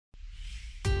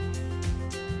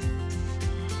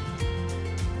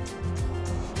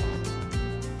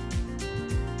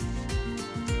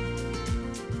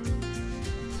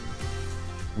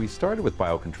We started with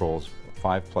biocontrols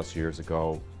 5+ years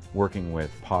ago, working with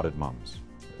potted mums,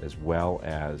 as well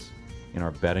as in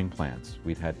our bedding plants.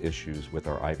 We'd had issues with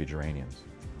our ivy geraniums.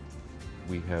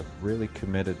 We have really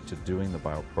committed to doing the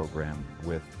bio program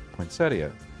with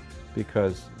poinsettia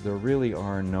because there really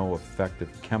are no effective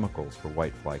chemicals for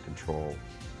whitefly control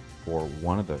for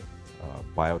one of the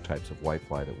biotypes of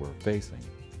whitefly that we're facing.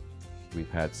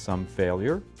 We've had some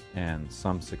failure and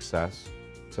some success,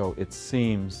 so it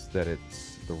seems that it's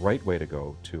the right way to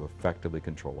go to effectively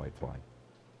control whitefly.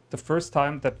 The first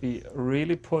time that we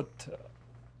really put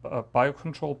a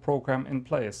biocontrol program in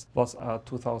place was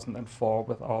 2004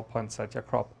 with our poinsettia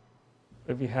crop.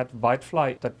 We had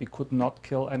whitefly that we could not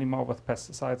kill anymore with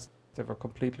pesticides. They were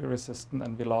completely resistant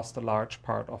and we lost a large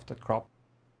part of the crop.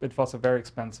 It was a very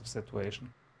expensive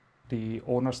situation. The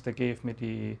owners, they gave me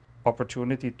the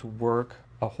opportunity to work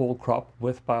a whole crop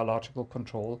with biological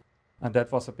control, and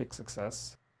that was a big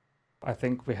success. I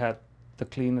think we had the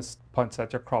cleanest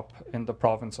poinsettia crop in the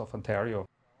province of Ontario.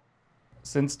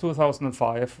 Since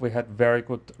 2005, we had very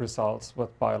good results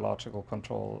with biological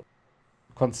control.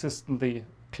 Consistently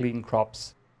clean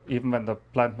crops. Even when the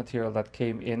plant material that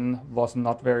came in was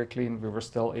not very clean, we were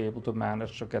still able to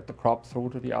manage to get the crop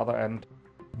through to the other end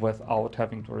without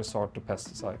having to resort to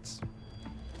pesticides.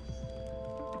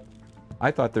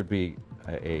 I thought there'd be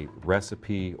a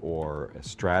recipe or a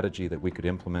strategy that we could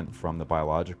implement from the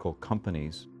biological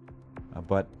companies,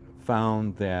 but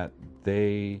found that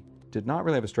they did not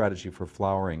really have a strategy for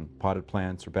flowering potted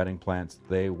plants or bedding plants.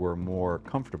 They were more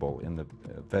comfortable in the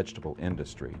vegetable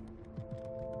industry.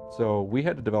 So we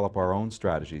had to develop our own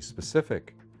strategy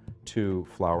specific to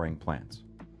flowering plants.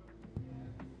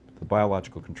 The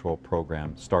biological control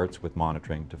program starts with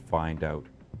monitoring to find out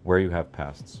where you have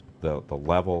pests, the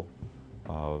level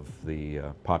of the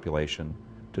population,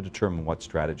 to determine what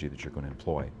strategy that you're going to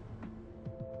employ.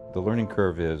 The learning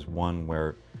curve is one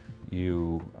where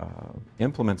you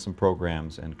implement some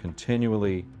programs and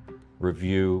continually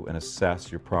review and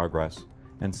assess your progress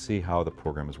and see how the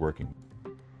program is working.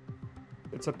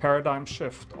 It's a paradigm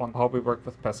shift on how we work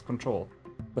with pest control.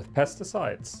 With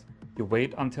pesticides, you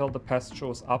wait until the pest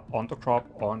shows up on the crop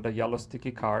or on the yellow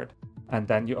sticky card, and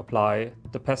then you apply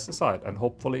the pesticide and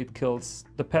hopefully it kills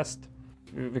the pest.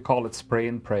 We call it spray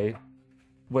and pray.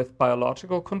 With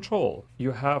biological control,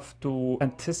 you have to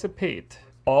anticipate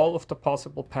all of the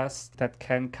possible pests that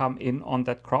can come in on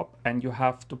that crop, and you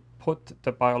have to put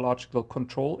the biological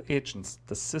control agents,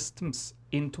 the systems,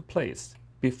 into place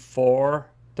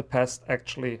before the pest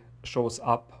actually shows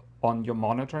up on your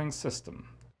monitoring system.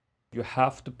 You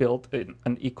have to build in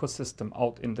an ecosystem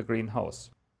out in the greenhouse.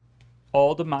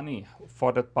 All the money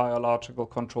for that biological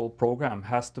control program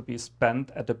has to be spent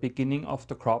at the beginning of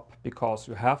the crop because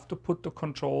you have to put the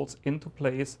controls into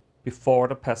place before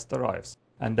the pest arrives,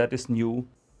 and that is new.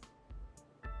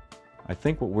 I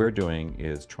think what we're doing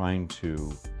is trying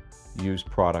to use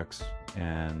products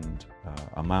and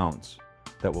amounts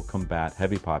that will combat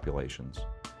heavy populations,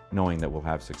 knowing that we'll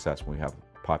have success when we have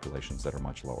populations that are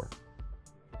much lower.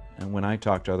 And when I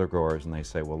talk to other growers and they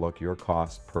say, well, look, your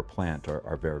costs per plant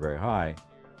are very, very high,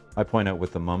 I point out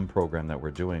with the MUM program that we're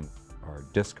doing, our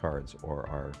discards or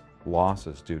our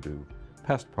losses due to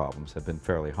pest problems have been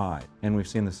fairly high. And we've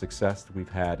seen the success that we've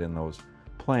had in those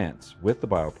plants with the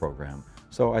bio program.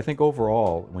 So I think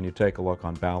overall, when you take a look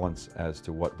on balance as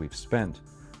to what we've spent,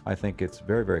 I think it's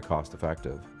very, very cost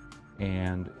effective.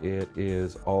 And it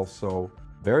is also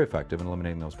very effective in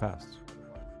eliminating those pests.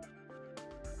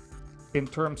 In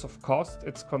terms of cost,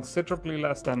 it's considerably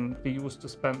less than we used to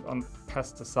spend on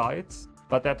pesticides,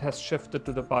 but that has shifted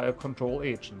to the biocontrol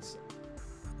agents.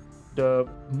 The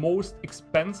most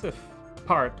expensive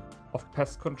part of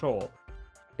pest control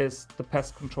is the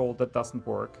pest control that doesn't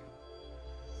work.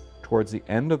 Towards the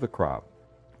end of the crop,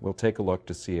 we'll take a look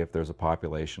to see if there's a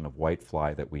population of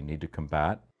whitefly that we need to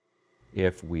combat.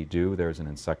 If we do, there's an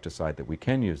insecticide that we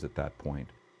can use at that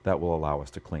point that will allow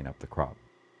us to clean up the crop.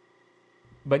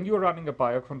 When you're running a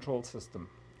biocontrol system,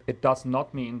 it does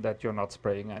not mean that you're not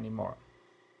spraying anymore.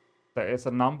 There is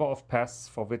a number of pests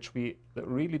for which we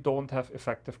really don't have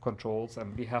effective controls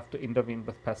and we have to intervene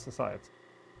with pesticides.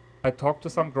 I talk to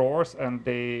some growers and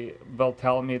they will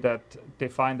tell me that they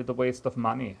find it a waste of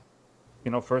money.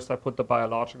 You know, first I put the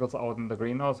biologicals out in the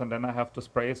greenhouse and then I have to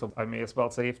spray, so I may as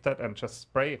well save that and just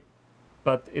spray.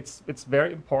 But it's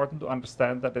very important to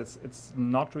understand that it's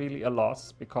not really a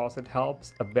loss because it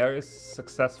helps a very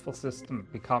successful system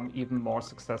become even more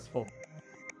successful.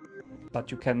 But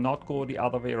you cannot go the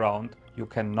other way around. You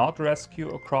cannot rescue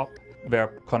a crop where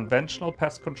conventional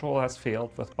pest control has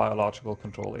failed with biological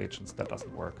control agents. That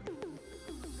doesn't work.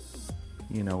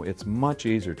 You know, it's much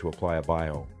easier to apply a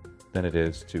bio than it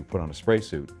is to put on a spray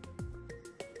suit.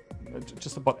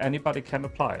 Just about anybody can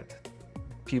apply it.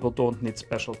 People don't need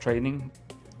special training.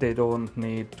 They don't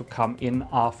need to come in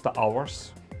after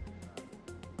hours.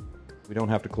 We don't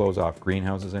have to close off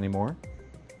greenhouses anymore.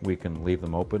 We can leave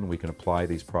them open. We can apply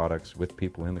these products with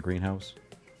people in the greenhouse.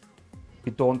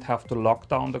 We don't have to lock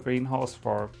down the greenhouse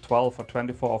for 12 or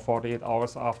 24 or 48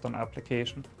 hours after an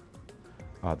application.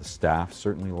 The staff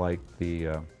certainly like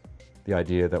the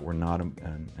idea that we're not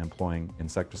employing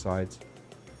insecticides.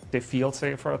 They feel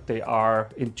safer. They are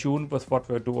in tune with what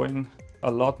we're doing.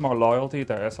 A lot more loyalty.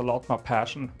 There is a lot more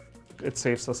passion. It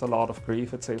saves us a lot of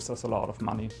grief. It saves us a lot of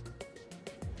money.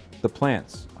 The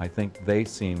plants, I think they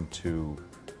seem to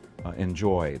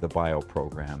enjoy the bio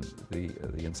program. The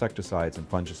insecticides and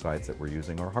fungicides that we're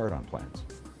using are hard on plants.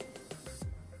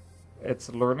 It's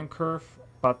a learning curve,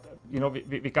 but you know,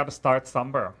 we got to start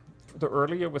somewhere. The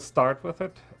earlier we start with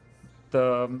it,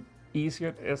 the easier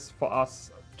it is for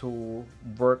us to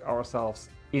work ourselves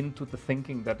into the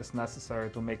thinking that is necessary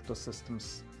to make those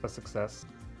systems a success.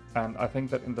 And I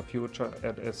think that in the future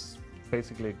it is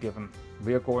basically a given.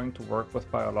 We are going to work with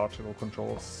biological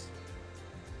controls.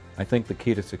 I think the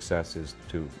key to success is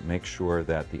to make sure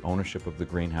that the ownership of the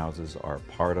greenhouses are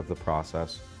part of the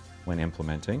process when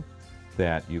implementing,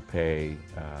 that you pay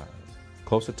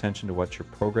close attention to what your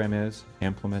program is,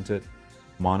 implement it,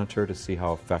 monitor to see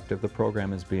how effective the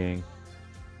program is being.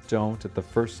 Don't, at the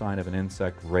first sign of an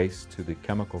insect, race to the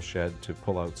chemical shed to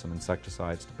pull out some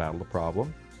insecticides to battle the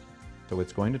problem. So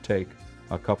it's going to take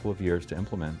a couple of years to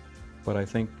implement. But I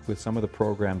think with some of the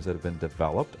programs that have been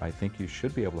developed, I think you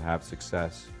should be able to have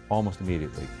success almost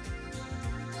immediately.